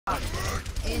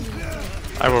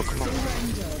I will come on.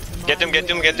 Get him, get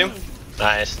him, get him.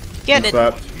 Nice. Get it.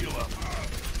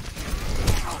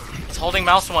 It's holding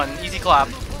mouse one. Easy clap.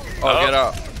 Oh, get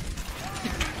out.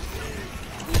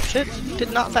 Shit.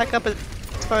 Did not back up as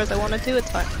far as I wanted to. It's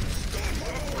fine.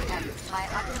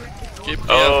 Keep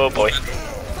Oh boy.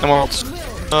 Come on.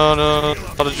 No, no.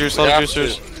 A lot of juice, a lot of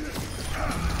juicers.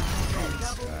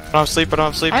 I don't have sleep, I don't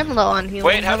have sleep. I'm low on healing.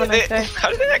 Wait, how did they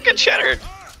not get shattered?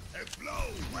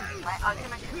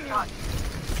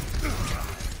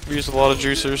 We used a lot of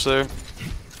juicers there.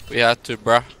 We had to,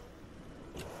 bruh.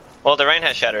 Well, the Rein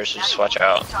has shatters, so just watch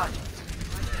out.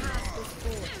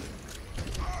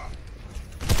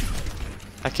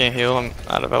 I can't heal, I'm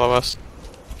out of LOS.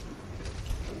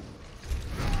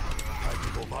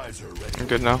 I'm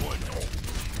good now.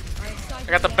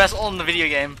 I got the best ult in the video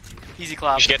game. Easy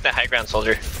clap. You should get the high ground,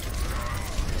 soldier.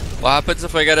 What happens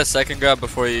if I get a second grab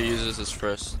before he uses his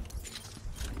first?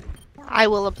 I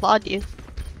will applaud you.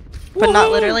 But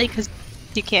not literally, because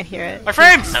you can't hear it. My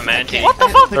frames! I'm anti. What the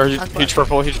fuck? Or huge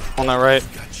purple, huge on that right.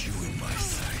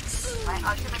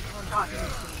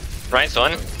 Rein's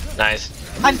one. Nice.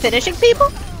 I'm finishing people?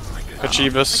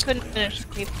 Achievis. Couldn't finish.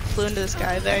 He flew into the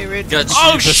sky. Very rude. Got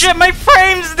Oh shit, my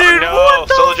frames, dude! No, What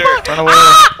the soldier. fuck? Run away.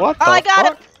 What the Oh, I got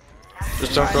fuck? him!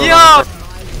 Just don't go. Yo!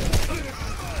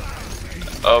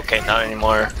 Okay, not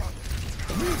anymore.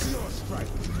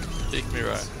 Take me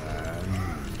right.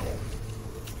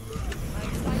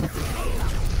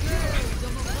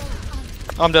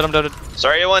 I'm dead, I'm dead.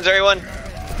 Sorry, one, sorry, one.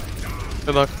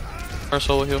 Good luck. Our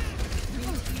solo heal.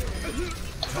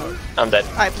 I'm dead.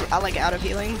 I'm like out of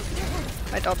healing.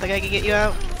 I don't think I can get you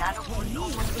out.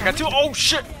 I got two. Oh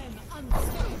shit!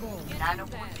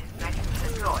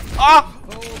 Ah!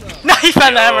 Nice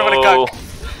man, I never would have Oh,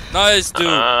 cucked. Nice, dude.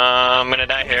 I'm gonna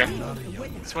die here.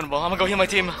 It's winnable. I'm gonna go heal my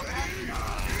team.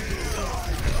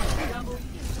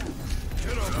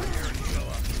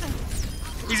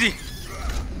 Easy.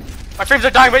 My frames are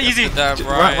dying, but easy. Damn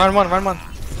right. Run one.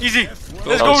 Easy.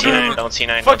 Let's Don't go, C9, dude. don't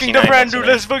C9, Fucking don't the C9, brand, don't dude.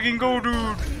 C9. Let's fucking go,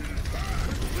 dude.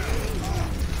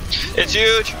 It's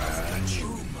huge.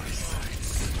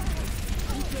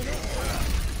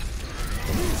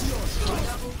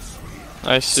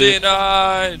 I see.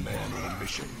 C9.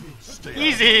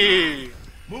 Easy.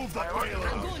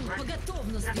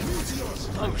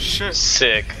 Oh shit.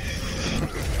 Sick.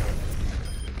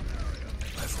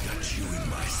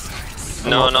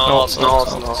 No.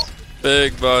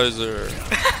 Big visor.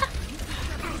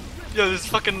 Yo, this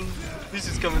fucking. This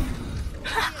is coming.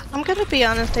 I'm gonna be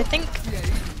honest. I think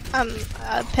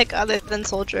a pick other than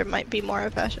soldier might be more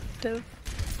effective.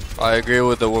 I agree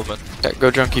with the woman. Yeah,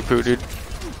 go junkie poo, dude.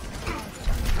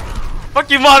 Fuck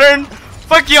you, modern.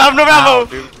 Fuck you. I have no ammo.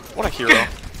 Dude, what a hero.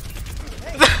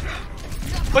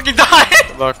 Fucking die.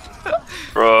 Good luck.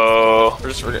 Bro.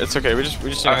 It's okay. We just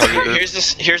need a Alright, heavy group. here's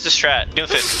the strat.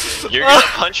 Doomfist. You're gonna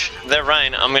punch the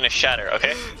Rein, I'm gonna shatter,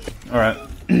 okay? Alright.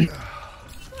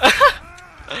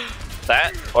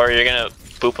 That, or you're gonna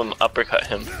boop him, uppercut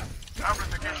him.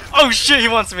 Oh shit, he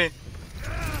wants me.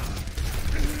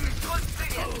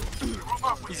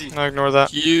 Easy. No, ignore that.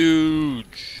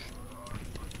 Huge.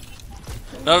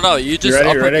 No, you just ready?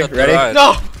 uppercut the Ready? right.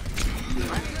 No.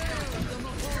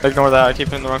 Ignore that. I keep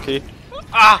hitting the wrong key.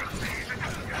 Ah.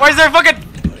 Why is there fucking?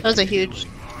 That was a huge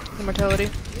immortality.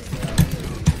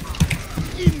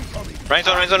 Rein's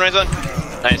one.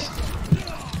 Nice.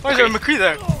 Why is there a McCree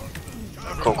there?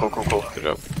 Cool. Good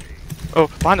job. Oh,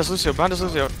 behind us, Lucio.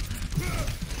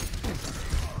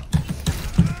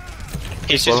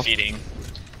 He's slow. just feeding.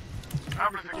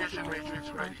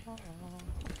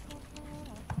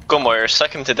 Go Moyer,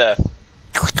 suck him to death.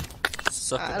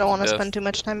 Suck I don't want to it, spend too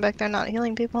much time back there not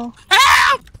healing people.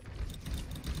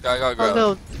 Guy got I'll grabbed.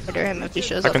 go murder him if he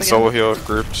shows I up can again. solo heal if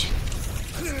grouped.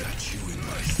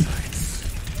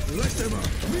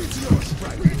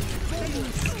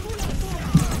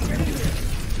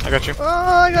 I got you. Oh,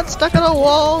 I got stuck on a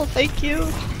wall. Thank you.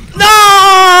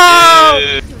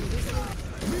 No!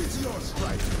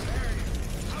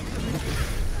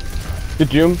 Good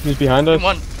Joom, he's behind us.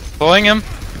 One. Pulling him.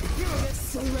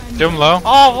 Doom low.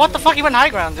 Oh, what the fuck? He went high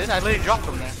ground, dude. I literally dropped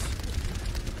him there.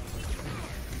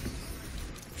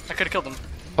 I could've killed him.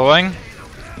 Pulling.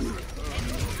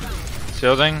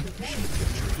 Shielding.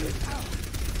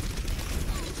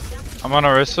 I'm on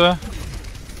Orisa.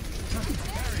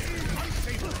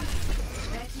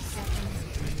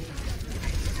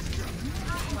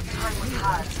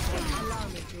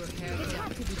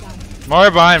 More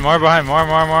behind,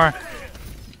 more.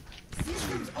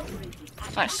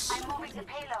 Nice.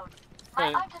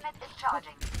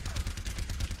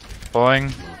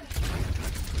 Pulling.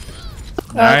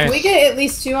 Can we get at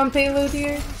least 2 on payload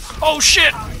here? Oh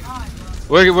shit!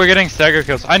 We're getting stagger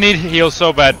kills. I need heals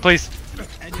so bad, please.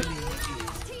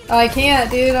 Oh, I can't,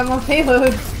 dude. I'm on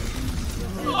payload.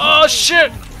 Oh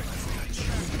shit!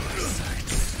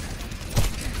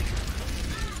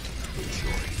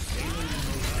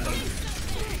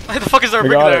 Why the fuck is there a We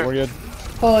brick got there? it, we're good.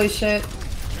 Holy shit.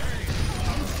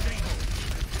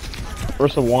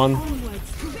 Versa 1.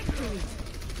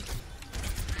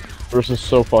 Versa's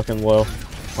so fucking low.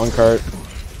 On cart.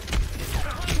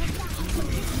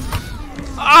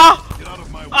 Ah!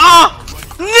 Ah!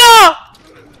 No!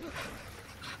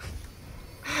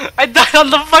 I died on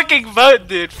the fucking boat,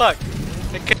 dude. Fuck.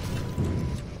 Okay.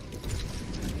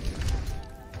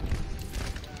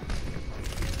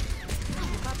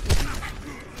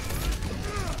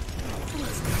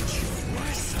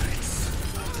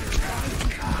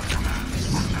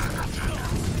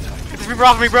 Get this reaper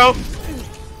off me, bro.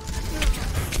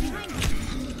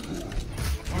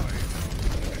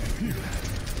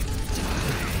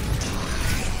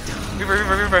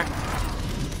 Reaper.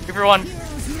 Reaper 1.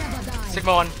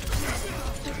 Sigma 1.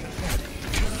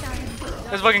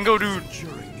 Let's fucking go, dude.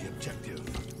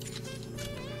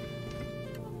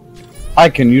 I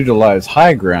can utilize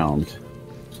high ground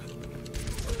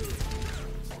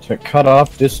to cut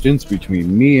off distance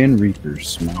between me and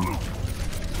Reapers, man.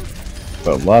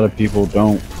 But a lot of people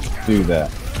don't do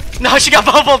that. No, she got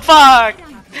bubbled. Fuck.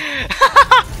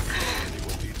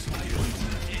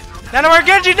 Nanoware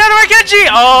Genji!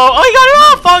 Oh, he got it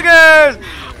off,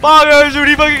 Poggers, dude,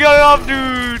 he fucking got it off,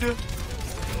 dude.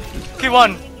 Okay,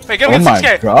 1. Wait, give me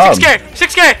 6k.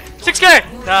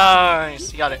 6k.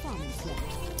 Nice, you got it.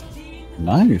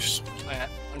 Nice. Oh, yeah.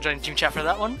 I'm joining team chat for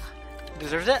that one.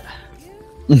 Deserves it.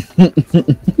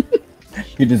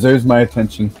 He deserves my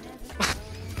attention.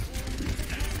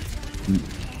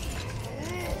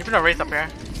 You've been a wraith up here.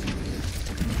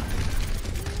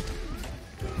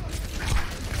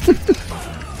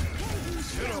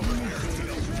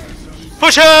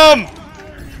 Push him!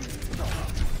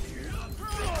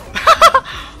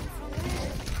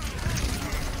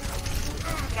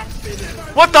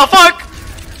 What the fuck?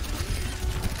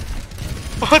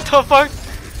 What the fuck?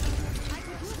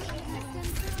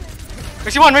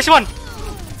 Mercy 1.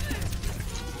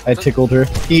 I tickled her.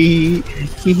 Me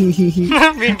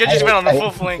and Genji's been on the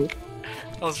full flank.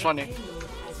 That was funny.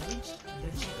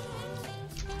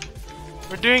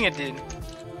 We're doing it, dude.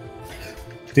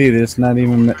 Dude, it's not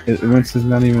even. Winston's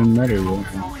not even meta.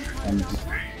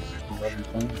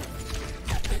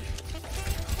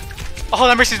 Oh,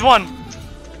 that Mercy's 1.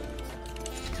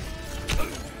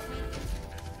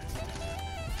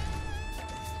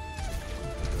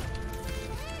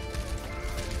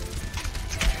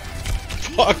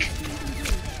 Fuck.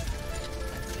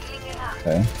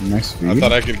 Okay, nice speed. I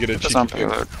thought I could get a cheap on kill.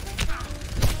 payload.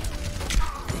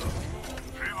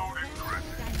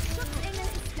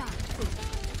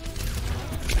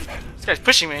 This guy's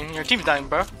pushing me. Your team's dying,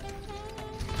 bro.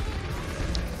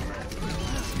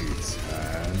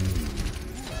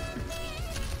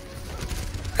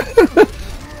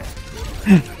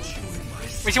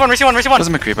 Mercy 1. There's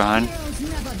a McCree behind.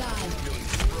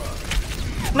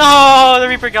 No, the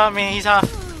Reaper got me. He's half.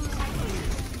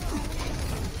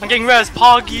 I'm getting res.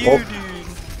 Pog you, dude.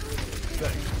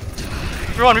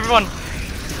 Reaper 1.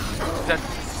 Dead.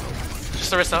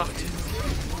 Just Orisa.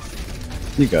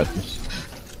 You got this.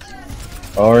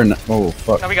 Or no. Oh,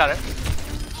 fuck. No, we got it.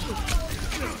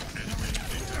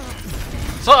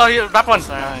 So, yeah, that one's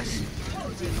nice.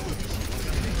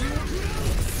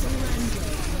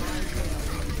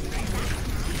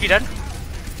 You dead?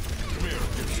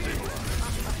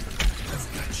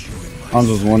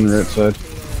 Hanzo's 1 right side.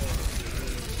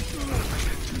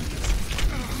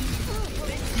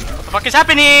 What the fuck is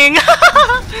happening?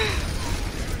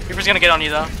 Reaper's gonna get on you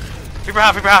though. Reaper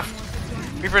half.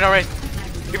 Reaper no raid.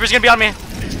 Reaper's gonna be on me.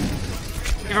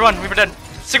 Reaper 1, Reaper dead.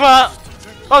 Sigma!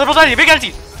 Oh, they're both anti, big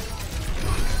anti!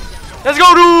 Let's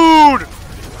go, dude!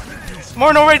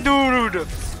 More no raid, dude!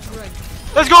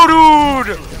 Let's go,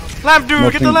 dude! Lamp,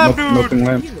 dude! Get the lamp, dude!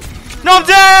 No, I'm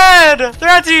dead! They're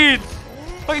anti!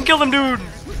 Fucking kill them, dude!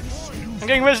 I'm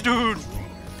getting res, dude!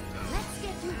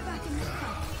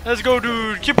 Let's go,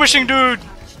 dude! Keep pushing, dude!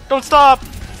 Don't stop!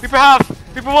 Reaper half!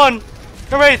 Reaper 1!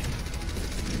 No raid!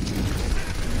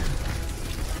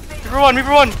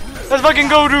 Reaper 1! Let's fucking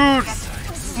go, dude!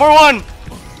 More 1!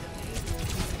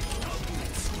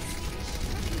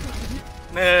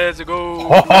 Let's go!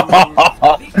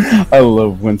 I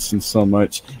love Winston so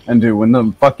much. And dude, when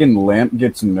the fucking lamp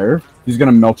gets nerfed, he's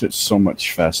gonna melt it so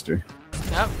much faster.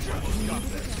 Yep.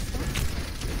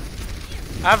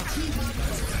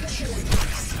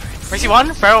 Mercy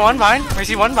 1, Pharaoh 1, Vine.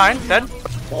 Mercy 1, Vine, dead.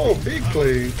 Oh, big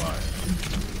play.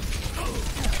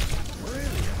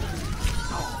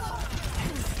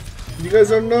 You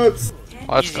guys are nuts.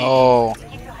 Let's go.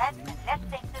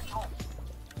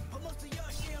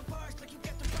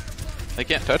 They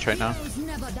can't touch right now.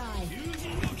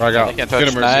 Frag out. They can't Get touch.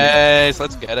 him, Mercy. Nice.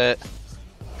 Let's get it.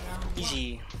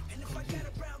 Easy.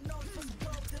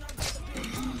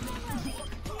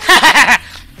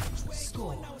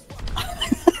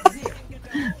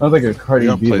 That was like a Cardi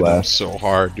You B played them laugh. so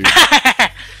hard, dude.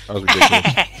 That was ridiculous.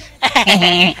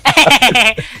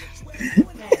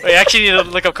 Wait, I actually need to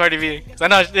look up Cardi B. 'Cause I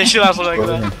know she laughs like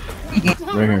that.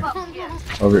 Right here.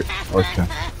 Over. Okay.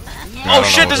 Oh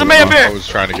shit, there's a May up I here! was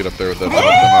trying to get up there with them. I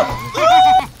helped them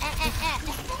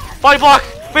out. Body block!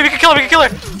 Wait, we can kill her, we can kill her!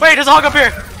 Wait, there's a hog up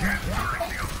here!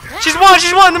 She's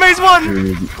won, the May's won!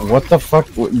 Dude, what the fuck?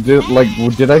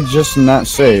 Did I just not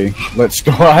say, let's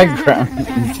go high ground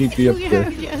and TP up there?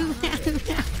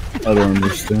 I don't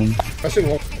understand.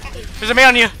 There's a May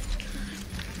on you!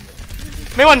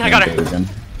 May 1, I got her! Again.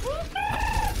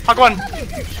 Hog 1!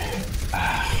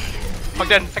 Hog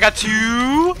dead. I got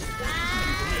 2!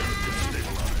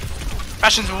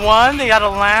 Fashions 1, they got a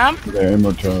lamp. There,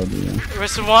 immortality. Yeah.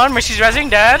 Mercy 1, Mercy's rezzing,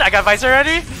 dead. I got Visor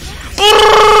ready.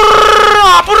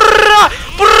 Oh,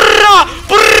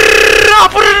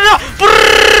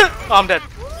 I'm dead.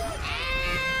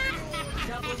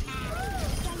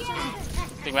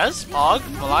 Big Res, Hog,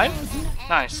 alive.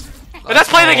 Nice. But let's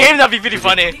play the game, that'd be pretty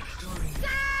funny.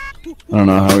 I don't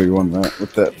know how we won that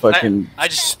with that fucking I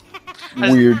just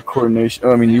weird coordination.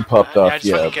 Oh, I mean, you popped Yeah, I off, just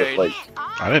yeah, fucking but carried. like,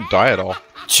 I didn't die at all.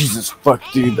 Jesus fuck,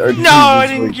 dude. Our team No, I was,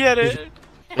 didn't like, get it.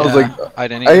 I was like, I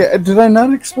didn't. Either. did I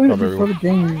not explain it Probably before the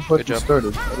game fucking job.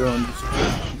 started? I don't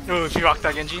understand. Ooh, he rocked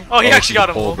that Genji. Oh, he actually got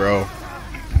him. Pull, bro.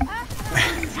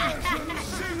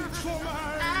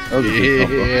 That was a good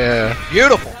combo. Yeah.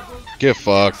 Beautiful. Get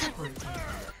fucked.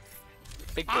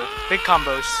 Big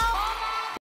combos.